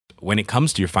when it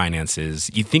comes to your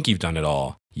finances, you think you've done it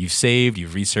all. You've saved,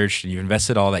 you've researched, and you've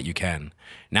invested all that you can.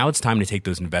 Now it's time to take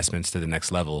those investments to the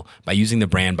next level by using the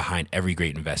brand behind every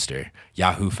great investor,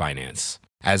 Yahoo Finance.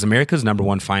 As America's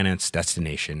 #1 finance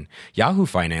destination, Yahoo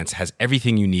Finance has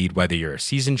everything you need, whether you're a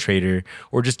seasoned trader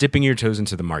or just dipping your toes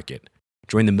into the market.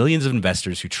 Join the millions of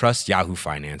investors who trust Yahoo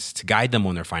Finance to guide them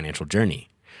on their financial journey.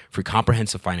 For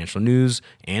comprehensive financial news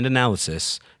and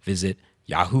analysis, visit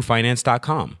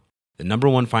yahoofinance.com, the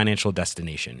 #1 financial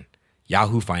destination,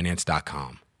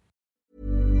 yahoofinance.com.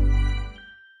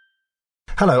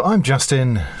 Hello, I'm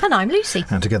Justin. And I'm Lucy.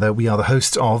 And together we are the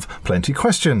hosts of Plenty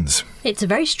Questions. It's a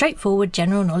very straightforward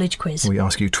general knowledge quiz. We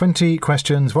ask you 20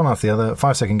 questions, one after the other,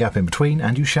 5-second gap in between,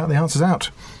 and you shout the answers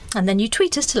out. And then you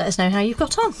tweet us to let us know how you've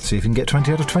got on. See if you can get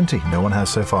 20 out of 20. No one has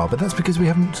so far, but that's because we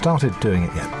haven't started doing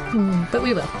it yet. But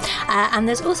we will. And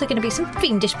there's also going to be some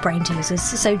fiendish brain teasers,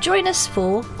 so join us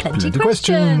for Plenty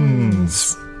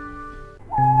Questions.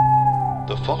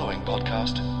 The following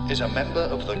podcast is a member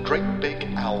of the Great Big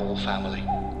Owl family.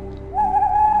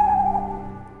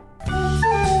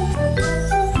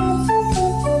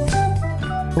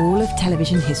 All of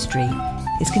television history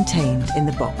is contained in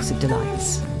the Box of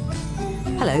Delights.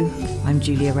 Hello, I'm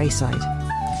Julia Rayside.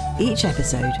 Each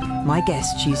episode, my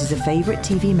guest chooses a favourite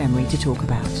TV memory to talk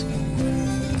about.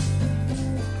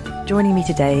 Joining me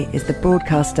today is the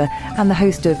broadcaster and the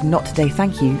host of Not Today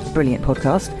Thank You, brilliant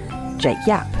podcast, Jake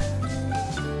Yapp.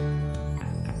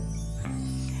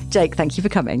 Jake, thank you for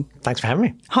coming. Thanks for having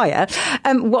me. Hiya.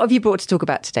 What have you brought to talk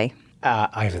about today?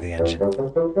 Ivor the Engine.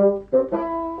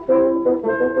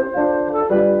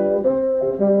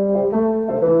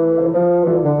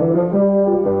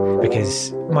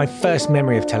 Because my first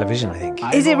memory of television, I think.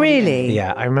 Is it really?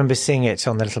 Yeah, I remember seeing it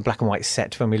on the little black and white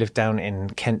set when we lived down in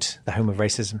Kent, the home of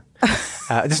racism.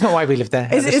 That's not why we lived there.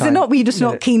 Is it not? Were you just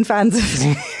not keen fans of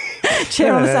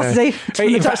Cheer on a Saturday?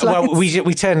 In fact, well,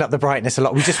 we turned up the brightness a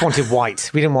lot. We just wanted white.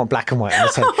 We didn't want black and white on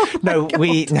the set. No,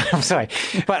 I'm sorry.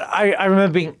 But I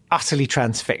remember being utterly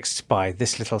transfixed by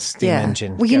this little steam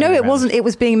engine. Well, it wasn't. It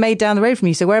was being made down the road from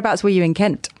you. So whereabouts were you in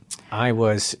Kent? I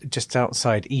was just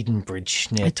outside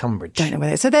Edenbridge, near Tunbridge. Don't know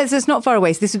where it is. So it's not far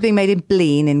away. So this was being made in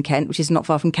Blean in Kent, which is not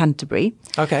far from Canterbury.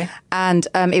 Okay. And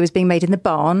it was being made in the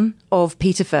barn of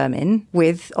Peter Firmin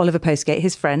with Oliver Postgate,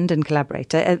 his friend and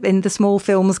collaborator, in the small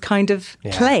films kind of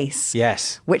place.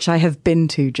 Yes. Which I have been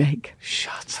to, Jake.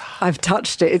 Shut up. I've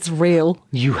touched it. It's real.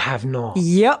 You have not?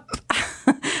 Yep.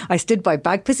 I stood by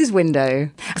Bagpuss's window.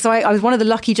 So I was one of the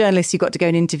lucky journalists who got to go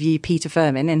and interview Peter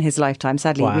Firmin in his lifetime.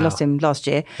 Sadly, we lost him last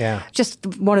year. Yeah. Just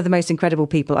one of the most incredible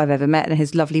people I've ever met, and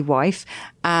his lovely wife.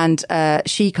 And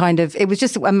it was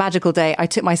just a magical day. I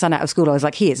took my son out of school. I was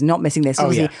like, he is not missing this.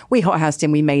 Obviously, we hothoused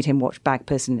him. We made him watch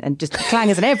Bagpuss and just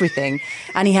clangers and everything.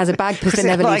 And he has a Bagpuss that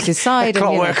never leaves his side.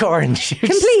 Clockwork Orange.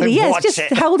 Completely, yes. Just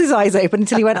held his eyes open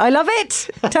until he went, I love it.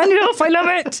 Turn it off. I love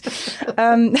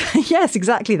it. Yes,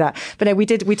 exactly that. But no, we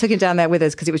took him down there with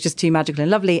us because it was just too magical and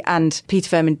lovely. And Peter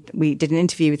Firmin, we did an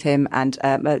interview with him, and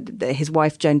his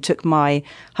wife Joan took my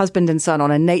husband and son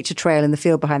on a nature trail in the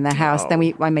field behind their house. Then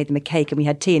I made them a cake and we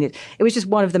had tea, and it was just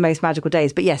one of the most magical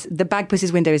days. But yes, the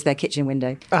Bagpuss's window is their kitchen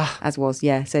window, as was.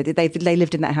 Yeah, so they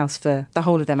lived in that house for the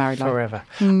whole of their married life. Forever.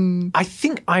 I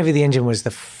think Ivor the Engine was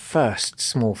the first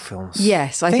small films.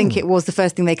 Yes, I think it was the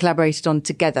first thing they collaborated on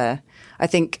together. I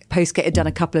think Postgate had done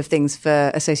a couple of things for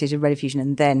Associated Rediffusion,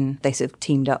 and then they sort of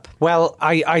teamed up. Well,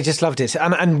 I just loved it.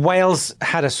 And Wales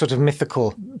had a sort of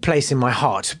mythical place in my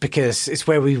heart because it's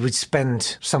where we would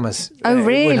spend summers. Oh,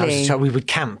 really? When I was a child, we would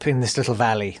camp in this little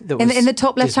valley. That was in the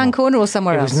top left-hand corner or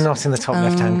somewhere else? It was not in the top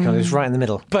left-hand corner. It was right in the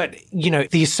middle. But,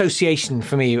 the association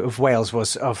for me of Wales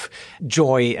was of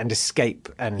joy and escape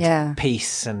and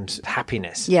peace and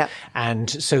happiness. Yeah. And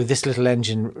so this little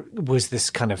engine was this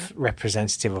kind of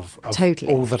representative of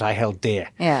all that I held dear.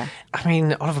 Yeah. I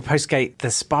mean, Oliver Postgate,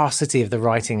 the sparsity of the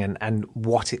writing and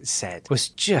what it said was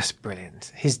just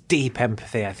brilliant. His deep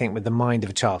empathy, I think, with the mind of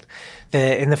a child.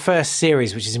 In the first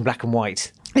series, which is in black and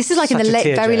white, this is like in the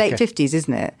very late 50s,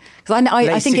 isn't it?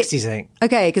 I think 60s, I think.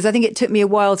 Okay, because I think it took me a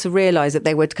while to realise that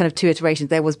they were kind of two iterations.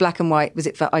 There was black and white, was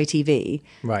it for ITV?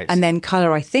 Right. And then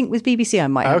colour, I think, was BBC. I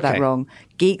might have that wrong.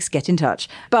 Geeks, get in touch.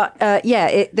 But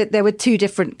there were two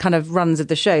different kind of runs of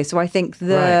the show. So I think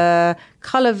the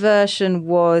colour version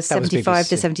was 75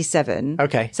 to 77.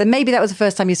 Okay. So maybe that was the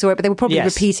first time you saw it, but they were probably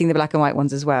repeating the black and white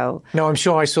ones as well. No, I'm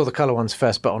sure I saw the colour ones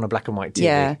first, but on a black and white TV.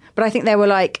 Yeah, but I think they were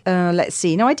like, let's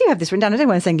see. No, I do have this written down. I don't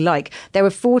want to saying like. There were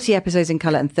 40 episodes in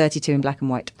colour and 32 in black and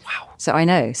white. Wow. So I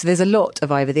know. So there's a lot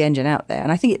of Ivor the Engine out there.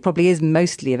 And I think it probably is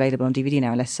mostly available on DVD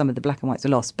now, unless some of the black and whites are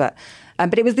lost. But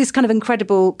But it was this kind of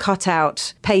incredible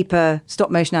cutout paper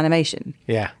stop motion animation.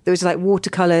 Yeah. There was like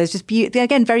watercolors, just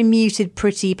again, very muted,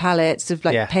 pretty palettes of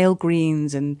like pale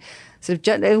greens and sort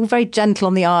of they were very gentle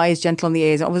on the eyes, gentle on the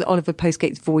ears. Oliver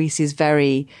Postgate's voice is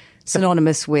very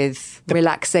synonymous with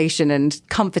relaxation and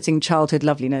comforting childhood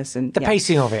loveliness. And the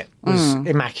pacing of it was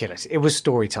immaculate. It was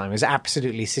story time. It was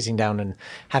absolutely sitting down and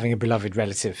having a beloved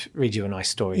relative read you a nice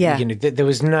story. Yeah. You know, there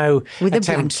was no with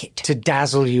attempt to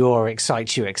dazzle you or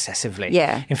excite you excessively.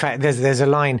 Yeah. In fact, there's a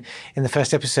line in the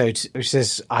first episode which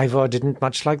says, Ivor didn't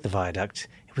much like the viaduct.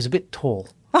 It was a bit tall.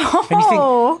 Oh, and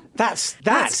you think, that's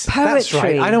poetry. That's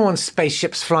right. I don't want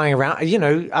spaceships flying around. You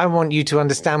know, I want you to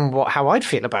understand how I'd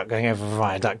feel about going over a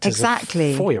viaduct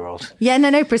exactly. as a 4-year-old. Yeah,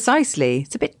 no, precisely.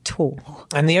 It's a bit tall.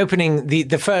 And the opening,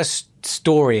 the first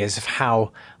story is of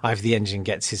how Ivor the Engine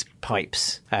gets his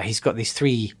pipes. He's got these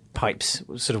 3 pipes,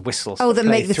 sort of whistles. Oh, that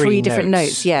make the 3 different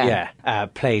notes, yeah. Yeah,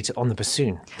 played on the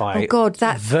bassoon by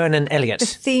that's Vernon Elliott. The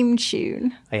theme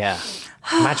tune. Yeah,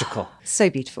 magical. So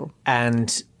beautiful.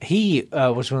 And he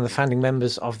was one of the founding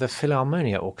members of the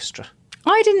Philharmonia Orchestra.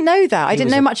 I didn't know that. I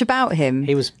didn't know much about him.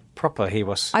 He was proper. He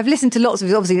was. I've listened to lots of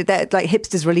his. Obviously, like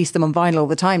hipsters release them on vinyl all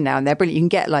the time now, and they're brilliant. You can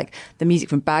get like the music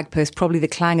from Bagpuss, probably the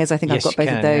Clangers. I think Yes, I've got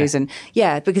both of those, and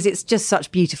because it's just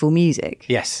such beautiful music.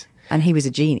 Yes, and he was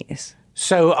a genius.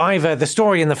 So Ivor, the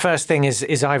story in the first thing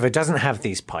is Ivor doesn't have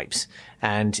these pipes,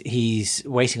 and he's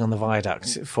waiting on the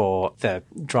viaduct for the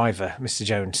driver, Mr.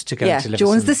 Jones, to go to Liverpool.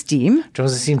 Jones the steam.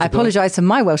 Jones the steam. I apologise for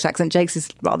my Welsh accent. Jake's is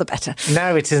rather better.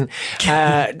 No, it isn't.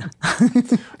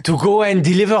 To go and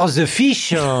deliver the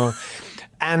fish.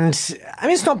 And I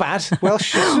mean, it's not bad.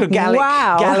 Welsh, sort of Gallic.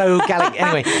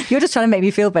 Anyway, you're just trying to make me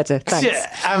feel better. Thanks.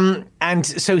 And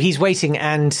so he's waiting,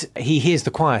 and he hears the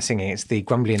choir singing. It's the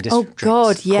Grumbly and District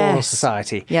Choral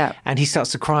Society. Yeah, and he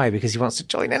starts to cry because he wants to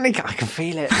join in. I can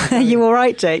feel it. Are you all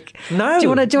right, Jake? No. Do you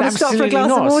want to stop for a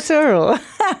glass of water? Or?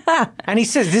 And he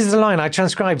says, "This is the line. I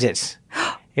transcribed it.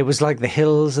 It was like the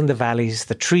hills and the valleys,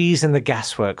 the trees and the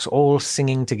gasworks, all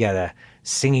singing together,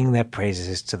 singing their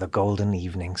praises to the golden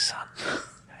evening sun."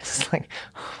 It's like,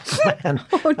 oh, man,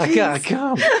 I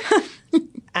can't.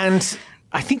 And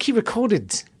I think he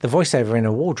recorded the voiceover in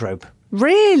a wardrobe.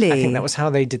 Really? I think that was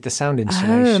how they did the sound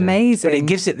installation. Oh, amazing. But it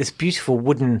gives it this beautiful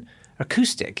wooden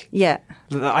acoustic. Yeah.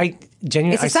 I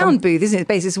genuinely... It's a sound booth, isn't it?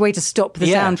 Basically, it's a way to stop the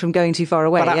sound from going too far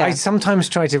away. But I sometimes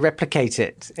try to replicate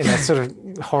it in a sort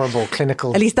of horrible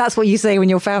clinical... At least that's what you say when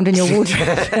you're found in your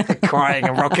wardrobe. Crying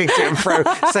and rocking to and fro,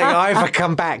 saying, Ivor,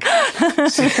 come back.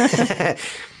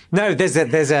 No, there's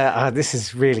a. This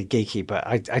is really geeky, but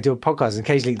I do a podcast and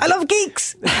occasionally. I love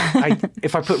geeks.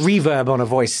 If I put reverb on a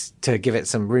voice to give it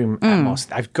some room atmos,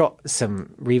 I've got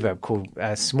some reverb called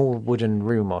Small Wooden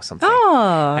Room or something.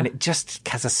 Oh. And it just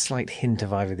has a slight hint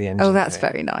of Ivor the Engine. Oh, that's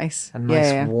very nice. A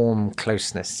nice warm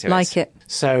closeness to it. Like it.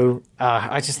 So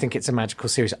I just think it's a magical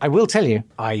series. I will tell you,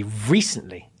 I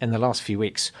recently, in the last few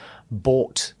weeks,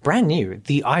 bought brand new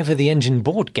the Ivor the Engine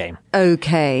board game.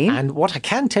 Okay. And what I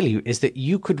can tell you is that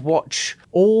you could watch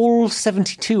all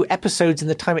 72 episodes in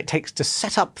the time it takes to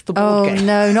set up the board game. Oh,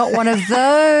 no, not one of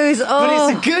those. Oh. But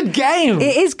it's a good game.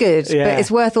 It is good, but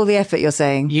it's worth all the effort, you're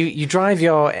saying. You drive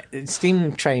your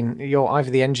steam train, your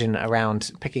Ivor the Engine,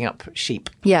 around picking up sheep.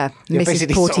 Yeah, You're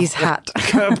Mrs. Porty's hat.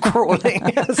 Curb crawling.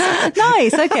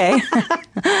 Nice, okay.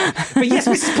 But yes,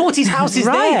 Mrs. Porty's house is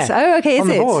right. there. Oh, okay, is on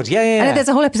it? the board. Yeah. I know there's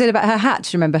a whole episode about her hat. Do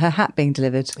you remember her hat being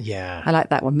delivered? Yeah. I like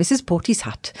that one. Mrs. Porty's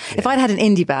hat. Yeah. If I'd had an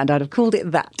indie band, I'd have called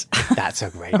it that. That's a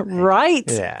great name. Right?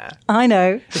 Yeah. I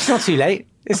know. It's not too late.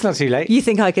 It's not too late. You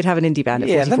think I could have an indie band at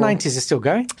 44? The 90s are still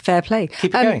going. Fair play.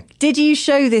 Keep it going. Did you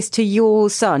show this to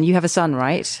your son? You have a son,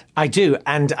 right? I do,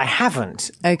 and I haven't.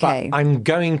 Okay. But I'm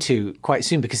going to quite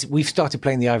soon because we've started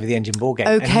playing the Ivor the Engine board game.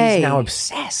 Okay. And he's now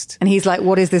obsessed. And he's like,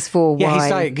 what is this for? Yeah, Why?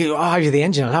 he's like, Ivor the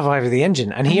Engine, I love Ivor the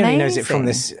Engine. And he only knows it from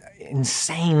this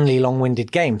insanely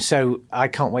long-winded game. So I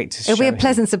can't wait to show It'll be a him.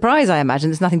 pleasant surprise, I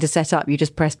imagine. There's nothing to set up. You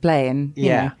just press play and, you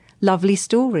know, lovely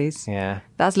stories. Yeah.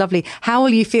 That's lovely. How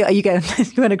will you feel? Are you going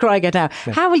to cry again now?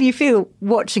 No. How will you feel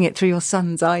watching it through your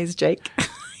son's eyes, Jake?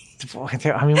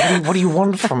 I mean, what do you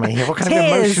want from me? What kind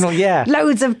tears. of emotional... Yeah.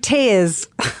 Loads of tears.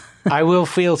 I will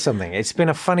feel something. It's been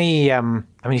a funny... I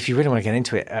mean, if you really want to get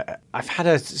into it, I've had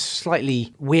a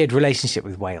slightly weird relationship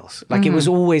with Wales. Like, it was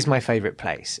always my favourite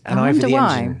place. And I wonder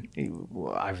why.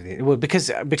 Because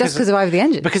just because of Ivor the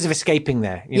Engine? Because of escaping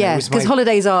there. Yes, because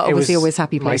holidays are obviously always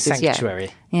happy places. My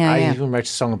sanctuary. Yeah. I even wrote a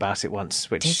song about it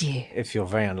once, which, did you? If you're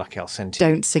very unlucky, I'll send to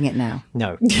you. Don't sing it now.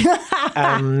 No.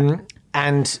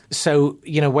 And so,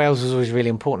 Wales was always really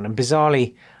important. And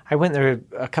bizarrely, I went there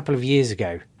a couple of years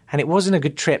ago. and it wasn't a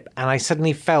good trip. And I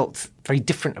suddenly felt very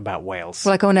different about Wales.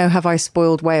 Like, oh no, have I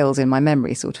spoiled Wales in my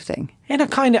memory sort of thing? In a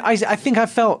kind of, I think I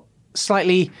felt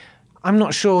slightly, I'm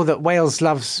not sure that Wales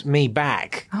loves me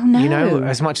back. Oh, no. You know,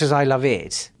 as much as I love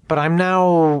it. But I'm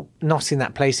now not in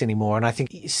that place anymore. And I think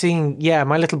seeing,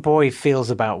 my little boy feels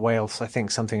about Wales, I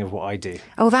think, something of what I do.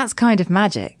 Oh, that's kind of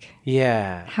magic.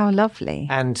 Yeah. How lovely.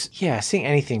 And seeing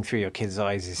anything through your kids'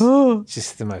 eyes is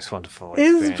just the most wonderful It's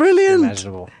experience brilliant.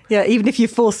 imaginable. Yeah, even if you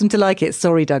force them to like it.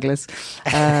 Sorry, Douglas.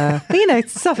 But, you know,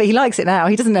 stuff, he likes it now.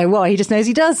 He doesn't know why. He just knows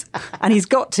he does. And he's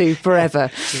got to forever.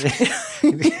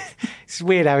 It's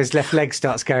weird how his left leg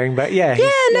starts going, but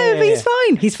but he's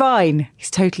fine. He's fine. He's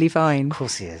totally fine. Of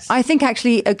course he is. I think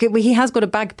actually he has got a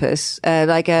bagpuss.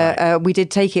 We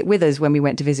did take it with us when we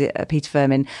went to visit Peter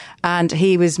Firmin, and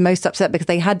he was most upset because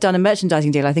they had done a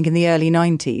merchandising deal, I think in the early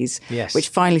 90s, which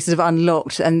finally sort of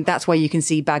unlocked, and that's why you can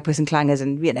see Bagpuss and Clangers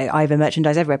and, you know, Ivor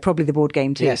merchandise everywhere, probably the board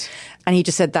game too. Yes. And he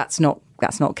just said that's not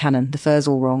canon. The fur's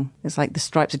all wrong. It's like the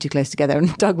stripes are too close together.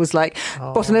 And Doug was like,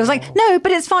 bottom. I was like, no,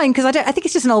 but it's fine because I think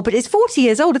it's just an old, but it's 40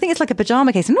 years old. I think it's like a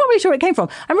pajama case. I'm not really sure where it came from.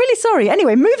 I'm really sorry.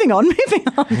 Anyway, moving on.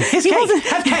 His cake.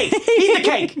 Have cake. Eat the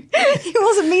cake. He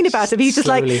wasn't mean about it. He's just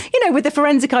Slowly. like, you know, with the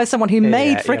forensic eye of someone who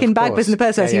made frickin' Bagpuss in the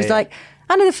first place. He was like,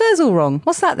 I know the fur's all wrong.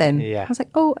 What's that then? Yeah. I was like,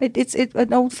 oh, it's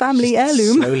an old family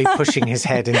heirloom. Slowly pushing his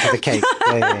head into the cake.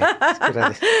 It's a good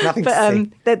idea. Nothing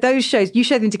to see. Those shows, you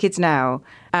show them to kids now,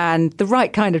 and the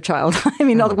right kind of child, I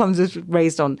mean, not the ones who's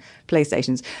raised on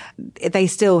PlayStations, they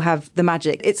still have the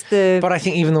magic. But I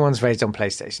think even the ones raised on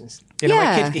PlayStations. You know,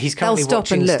 my kid, he's currently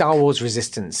watching Star Wars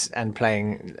Resistance and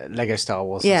playing Lego Star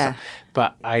Wars and stuff.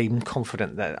 But I'm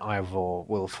confident that Ivor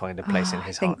will find a place in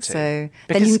his heart too. I think so.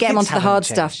 Because then you can get him kids onto the hard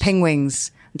haven't stuff, changed.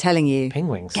 Penguins. I'm telling you.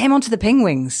 Penguins? Get him onto the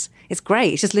Penguins. It's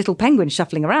great. It's just little penguins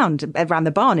shuffling around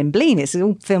the barn in Blean. It's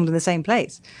all filmed in the same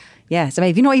place. Yeah, so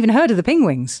have you not even heard of the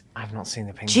Penguins? I've not seen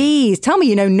the Penguins. Jeez, tell me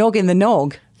you know Noggin the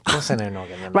Nog. Of course I know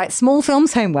Noggin the Nog. Right, Small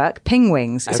Films Homework,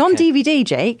 Penguins. It's on DVD,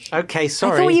 Jake. Okay,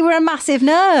 sorry. I thought you were a massive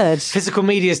nerd. Physical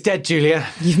media's dead, Julia.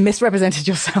 You've misrepresented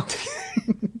yourself.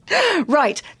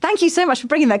 Right, thank you so much for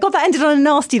bringing that. God, that ended on a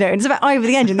nasty note. It's about Ivor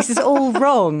the Engine. This is all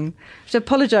wrong. I should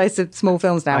apologise to Small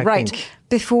Films now. I think.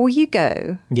 Before you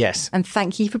go, Yes. and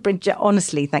thank you for bringing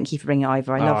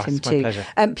Ivor. I love him it's my too. pleasure.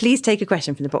 Please take a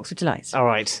question from the Box of Delights. All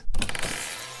right.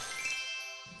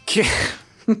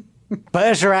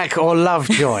 Bergerac or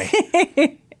Lovejoy?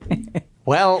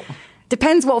 Well,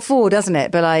 Depends what for, doesn't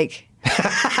it? But like, no,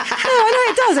 I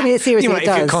know it does. I mean, seriously, you know, it if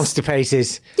does. you're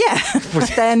constipated. Yeah,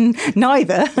 then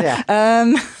neither.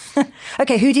 Yeah.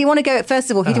 Okay, who do you want to go?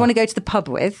 First of all, who do you want to go to the pub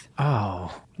with?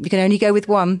 Oh. You can only go with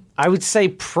one. I would say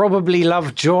probably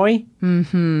Lovejoy.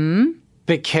 Mm-hmm.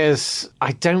 Because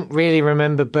I don't really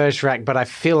remember Bergerac, but I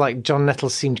feel like John Nettle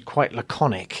seemed quite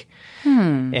laconic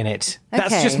in it.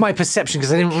 That's Okay. just my perception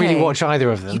because I didn't really Okay. watch either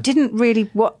of them. You didn't really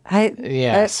what?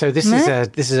 So this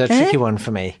is a tricky one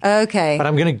for me. Okay. But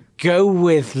I'm going to go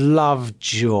with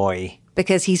Lovejoy.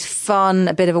 Because he's fun,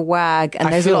 a bit of a wag, and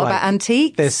I there's a feel lot like about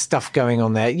antiques. There's stuff going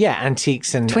on there. Yeah,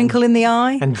 antiques and Twinkle in the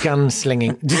eye. and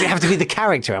gunslinging. Does it have to be the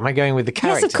character? Am I going with the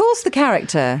character? Yes, of course, the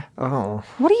character. Oh,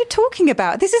 What are you talking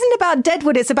about? This isn't about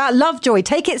Deadwood, it's about Lovejoy.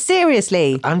 Take it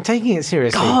seriously. I'm taking it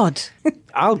seriously. God.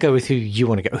 I'll go with who you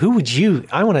want to go. Who would you?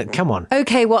 I want to. Come on.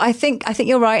 Okay, well, I think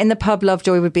you're right. In the pub,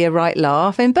 Lovejoy would be a right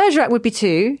laugh, and Bergerac would be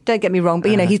too. Don't get me wrong,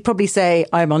 but you know he'd probably say,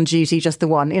 "I'm on duty, just the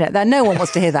one." You know, that no one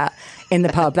wants to hear that in the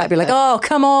pub. That'd be like, "Oh,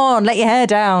 come on, let your hair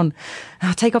down,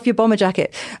 take off your bomber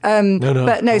jacket." No,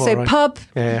 but no. I'm So all right. pub,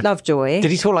 Yeah. Lovejoy.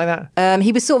 Did he talk like that?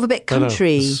 He was sort of a bit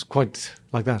country. No, it's quite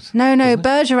like that. No,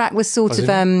 Bergerac was sort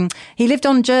of, he lived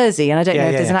on Jersey, and I don't know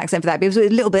if there's an accent for that, but he was a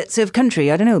little bit sort of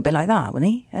country, I don't know, a bit like that, wasn't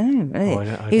he? I don't know.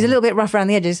 He was a little bit rough around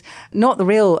the edges. Not the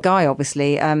real guy,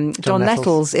 obviously. John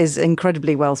Nettles is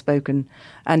incredibly well-spoken.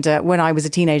 And when I was a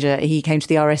teenager, he came to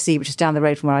the RSC, which is down the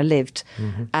road from where I lived.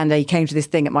 Mm-hmm. And he came to this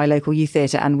thing at my local youth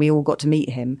theatre, and we all got to meet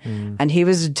him. And he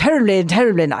was terribly,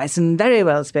 terribly nice and very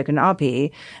well-spoken,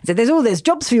 RP. And said, there's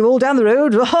jobs for you all down the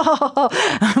road.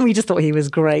 And we just thought he was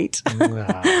great.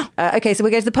 Okay, so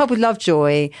we go to the pub with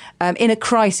Lovejoy. In a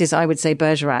crisis, I would say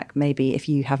Bergerac, maybe, if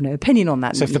you have no opinion on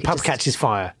that. So if you the could pub just- catches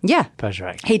fire, Yeah.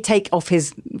 Bergerac. He'd take off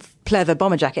his pleather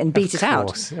bomber jacket and beat it out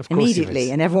course he immediately,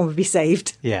 would. and everyone would be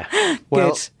saved. Yeah.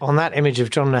 Well, Good. on that image of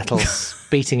John Nettles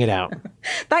beating it out.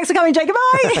 Thanks for coming, Jacob.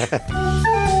 Bye.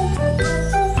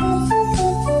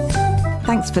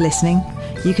 Thanks for listening.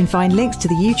 You can find links to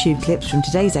the YouTube clips from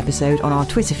today's episode on our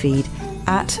Twitter feed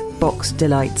at Box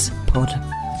Delights Pod.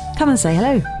 Come and say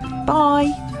hello.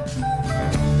 Bye.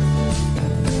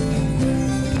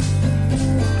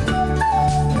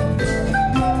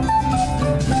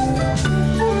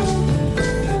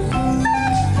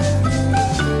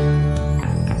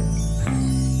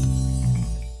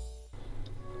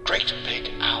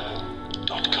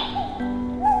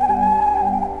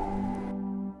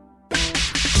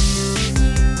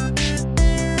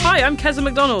 Hi, I'm Keza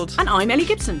McDonald. And I'm Ellie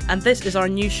Gibson. And this is our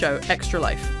new show, Extra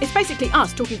Life. It's basically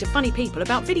us talking to funny people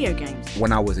about video games.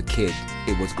 When I was a kid,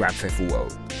 it was Grand Theft Auto.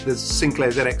 There's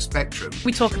Sinclair ZX Spectrum.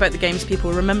 We talk about the games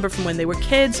people remember from when they were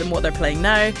kids and what they're playing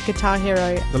now. Guitar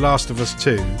Hero. The Last of Us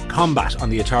 2. Combat on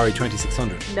the Atari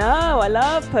 2600. No, I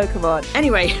love Pokemon.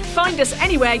 Anyway, find us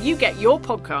anywhere you get your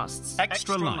podcasts.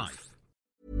 Extra Life.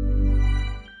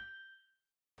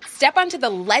 Step onto the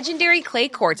legendary clay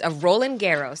courts of Roland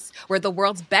Garros, where the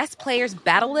world's best players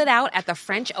battle it out at the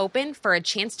French Open for a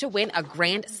chance to win a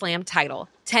Grand Slam title.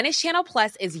 Tennis Channel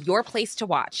Plus is your place to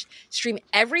watch. Stream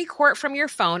every court from your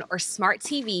phone or smart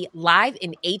TV live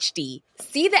in HD.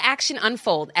 See the action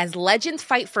unfold as legends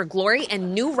fight for glory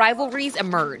and new rivalries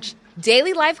emerge.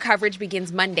 Daily live coverage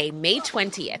begins Monday, May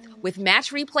 20th, with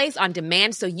match replays on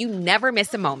demand so you never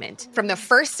miss a moment. From the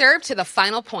first serve to the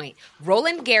final point,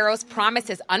 Roland Garros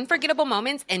promises unforgettable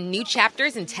moments and new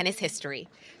chapters in tennis history.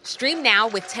 Stream now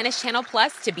with Tennis Channel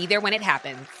Plus to be there when it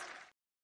happens.